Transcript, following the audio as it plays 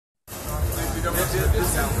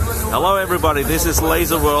Hello everybody, this is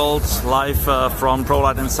Laserworld live from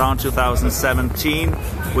prolight+sound 2017.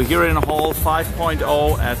 We're here in Hall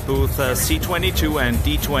 5.0 at booth C22 and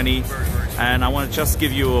D20, and I want to just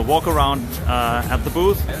give you a walk around at the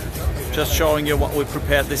booth, just showing you what we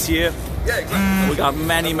prepared this year. We got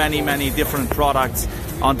many different products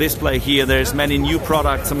on display here. There's many new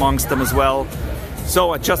products amongst them as well.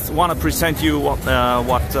 So I just want to present you what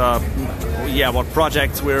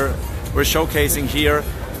projects we're showcasing here.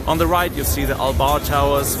 On the right you see the Albar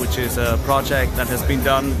Towers, which is a project that has been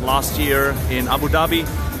done last year in Abu Dhabi.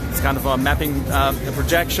 It's kind of a mapping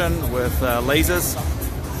projection with lasers.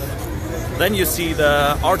 Then you see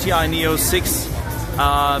the RTI Neo 6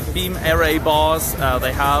 beam array bars.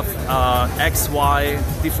 They have X-Y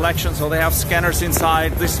deflection, so they have scanners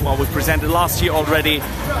inside. This is what we presented last year already.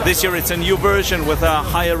 This year it's a new version with a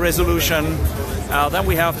higher resolution. Then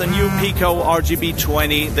we have the new Pico RGB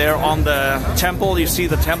 20 there on the temple. You see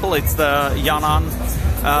the temple, it's the Yan'an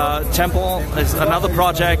temple. It's another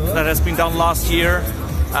project that has been done last year.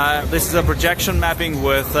 This is a projection mapping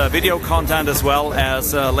with video content as well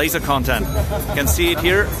as laser content. You can see it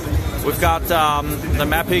here. We've got the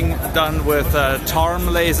mapping done with TARM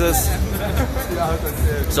lasers.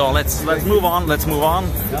 So let's move on.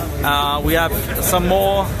 We have some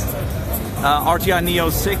more RTI Neo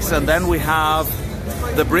 6, and then we have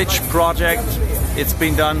the bridge project. It's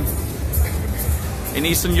been done in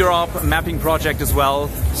Eastern Europe, a mapping project as well.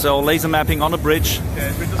 So laser mapping on a bridge,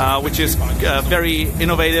 which is very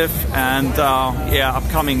innovative and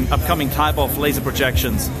upcoming type of laser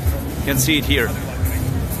projections. You can see it here.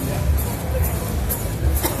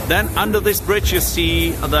 Then under this bridge you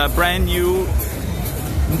see the brand new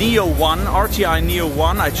Neo 1, RTI Neo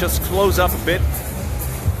 1. I just close up a bit.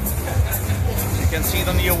 You can see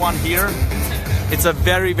the Neo 1 here. It's a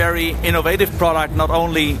very innovative product, not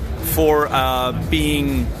only for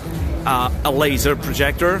being a laser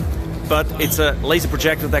projector, but it's a laser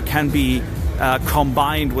projector that can be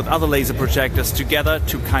combined with other laser projectors together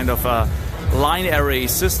to kind of a line array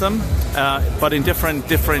system, but in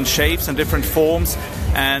different shapes and different forms,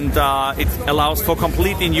 and it allows for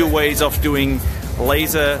completely new ways of doing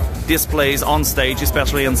laser displays on stage,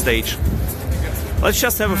 especially on stage. Let's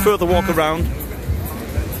just have a further walk around.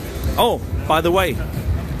 Oh, by the way,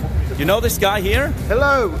 you know this guy here?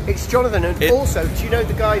 Hello, it's Jonathan, and also, do you know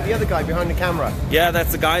the other guy behind the camera? Yeah,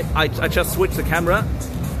 that's the guy. I just switched the camera.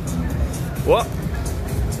 What?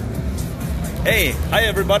 Hey, hi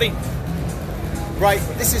everybody. Right,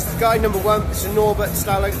 this is the guy number one. It's Norbert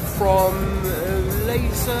Staller from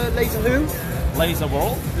Laserworld.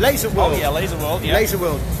 Laserworld. Oh yeah, Laserworld. Yeah.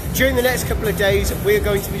 Laserworld. During the next couple of days, we're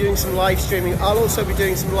going to be doing some live streaming. I'll also be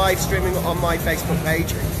doing some live streaming on my Facebook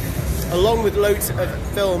page, along with loads of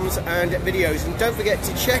films and videos. And don't forget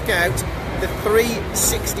to check out the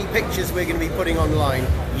 360 pictures we're going to be putting online.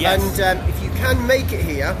 Yes. And if you can make it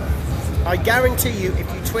here, I guarantee you, if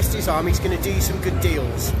you twist his arm, he's going to do you some good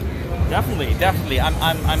deals. Definitely.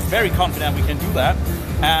 I'm very confident we can do that.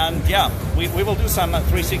 And yeah, we will do some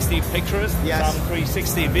 360 pictures, yes, some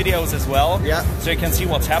 360 videos as well, yeah, so you can see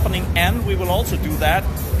what's happening. And we will also do that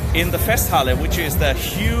in the Festhalle, which is the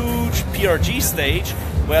huge PRG stage,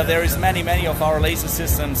 where there is many of our laser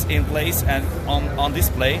systems in place and on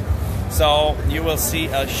display. So you will see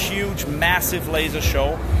a huge, massive laser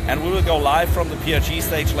show, and we will go live from the PRG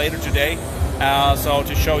stage later today. So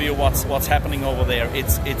to show you what's happening over there.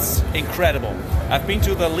 It's incredible. I've been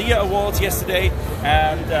to the Lear Awards yesterday,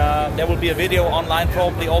 and there will be a video online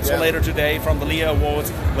probably also later today from the Lear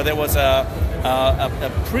Awards, where there was a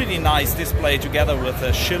pretty nice display together with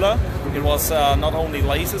Schiller. It was not only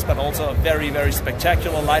lasers, but also a very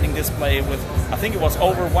spectacular lighting display with, I think it was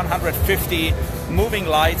over 150 moving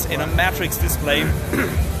lights in a matrix display.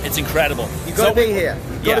 It's incredible. You've got to be here.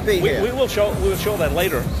 You've got to be here. We will show that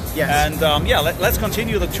later. Yes. And yeah, let's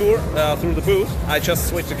continue the tour through the booth. I just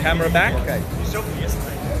switched the camera back. Okay.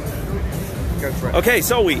 Go for it. Okay,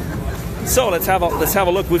 so let's have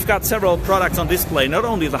a look. We've got several products on display. Not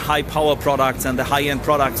only the high power products and the high-end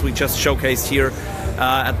products we just showcased here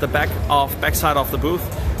at the backside of the booth,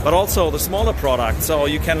 but also the smaller products. So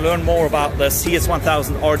you can learn more about the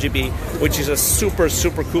CS1000 RGB, which is a super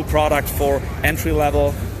cool product for entry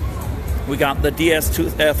level. We got the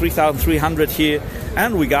DS3300 here,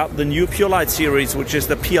 and we got the new ProLight series, which is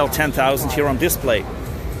the PL10000 here on display.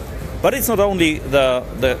 But it's not only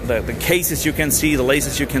the cases you can see, the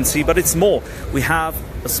lasers you can see, but it's more. We have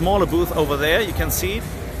a smaller booth over there, you can see it.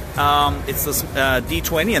 It's the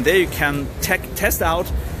D20, and there you can test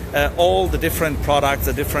out all the different products,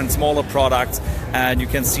 the different smaller products, and you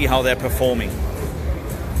can see how they're performing.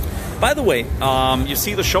 By the way, you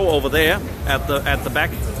see the show over there at the back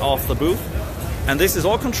of the booth, and this is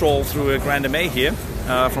all controlled through a Grand MA here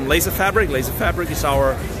from Laser Fabric. Laser Fabric is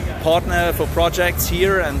our partner for projects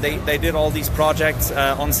here, and they did all these projects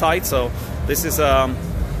on site. So this is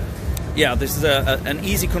yeah, this is an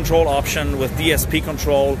easy control option with DSP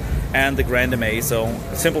control and the Grand MA, so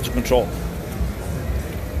simple to control.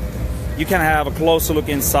 You can have a closer look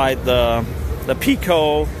inside the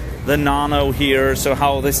Pico, the Nano here, so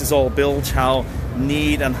how this is all built, how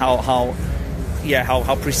neat and how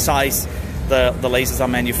precise the lasers are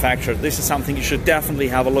manufactured. This is something you should definitely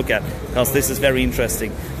have a look at, because this is very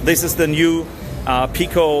interesting. This is the new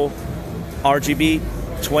Pico RGB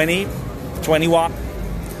 20 watt.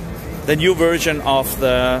 The new version of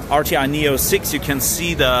the RTI Neo 6. You can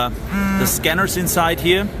see the scanners inside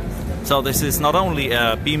here. So this is not only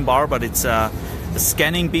a beam bar, but it's a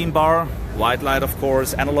scanning beam bar, white light of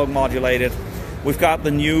course, analog modulated. We've got the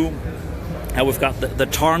new, we've got the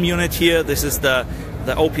TARM unit here. This is the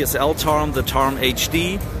OPSL TARM, the TARM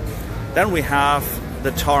HD. Then we have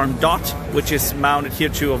the TARM DOT, which is mounted here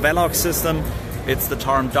to a Velox system. It's the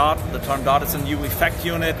TARM DOT. The TARM DOT is a new effects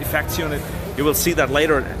unit. You will see that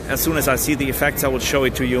later. As soon as I see the effects, I will show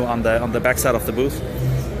it to you on the back side of the booth.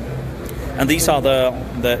 And these are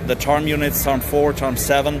the TARM units, TARM 4, TARM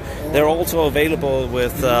 7. They're also available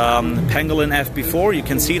with Pangolin FB4. You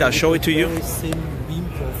can see it, I'll show it to you. Very thin beam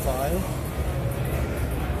profile.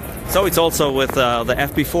 So it's also with the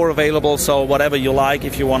FB4 available, so whatever you like,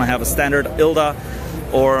 if you want to have a standard ILDA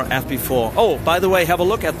or FB4. Oh, by the way, have a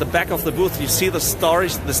look at the back of the booth. You see the starry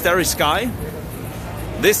sky?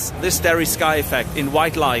 This starry sky effect in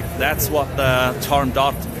white light, that's what the TARM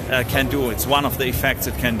DOT can do. It's one of the effects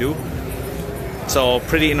it can do. So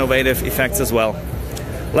pretty innovative effects as well.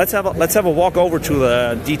 Let's have a walk over to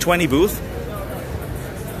the D20 booth.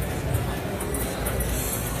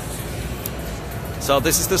 So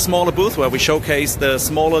this is the smaller booth where we showcase the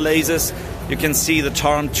smaller lasers. You can see the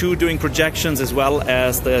TARM 2 doing projections, as well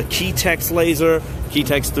as the Keytex laser.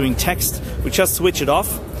 Keytex doing text. We just switch it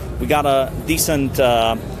off. We got a decent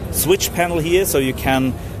switch panel here, so you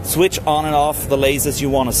can switch on and off the lasers you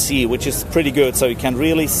want to see, which is pretty good. So you can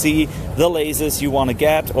really see the lasers you want to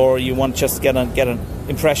get, or you want just get an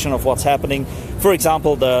impression of what's happening. For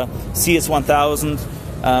example, the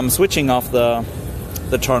CS1000, switching off the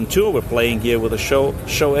TARM 2. We're playing here with a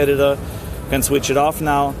show editor. You can switch it off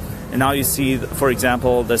now, and now you see, for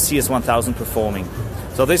example, the CS1000 performing.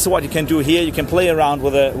 So this is what you can do here. You can play around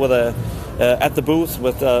with at the booth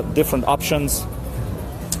with different options,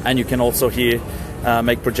 and you can also here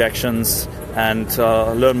make projections and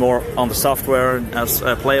learn more on the software,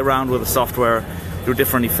 play around with the software, do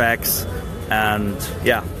different effects, and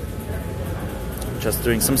yeah, just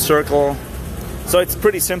doing some circle. So it's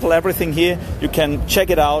pretty simple, everything here. You can check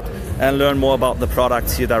it out and learn more about the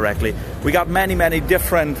products here directly. We got many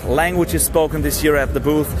different languages spoken this year at the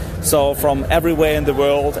booth. So from everywhere in the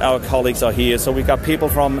world, our colleagues are here. So we got people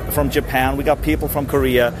from Japan, we got people from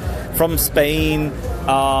Korea, from Spain,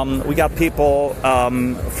 we got people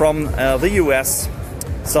from the US.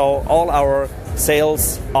 So all our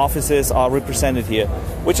sales offices are represented here,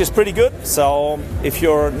 which is pretty good. So if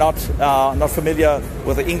you're not familiar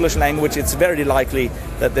with the English language, it's very likely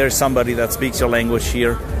that there's somebody that speaks your language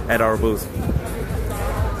here at our booth.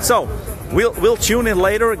 So we'll tune in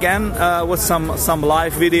later again with some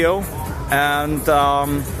live video. And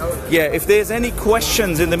yeah, if there's any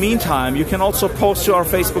questions in the meantime, you can also post to our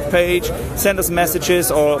Facebook page, send us messages,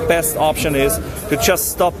 or best option is to just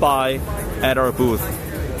stop by at our booth.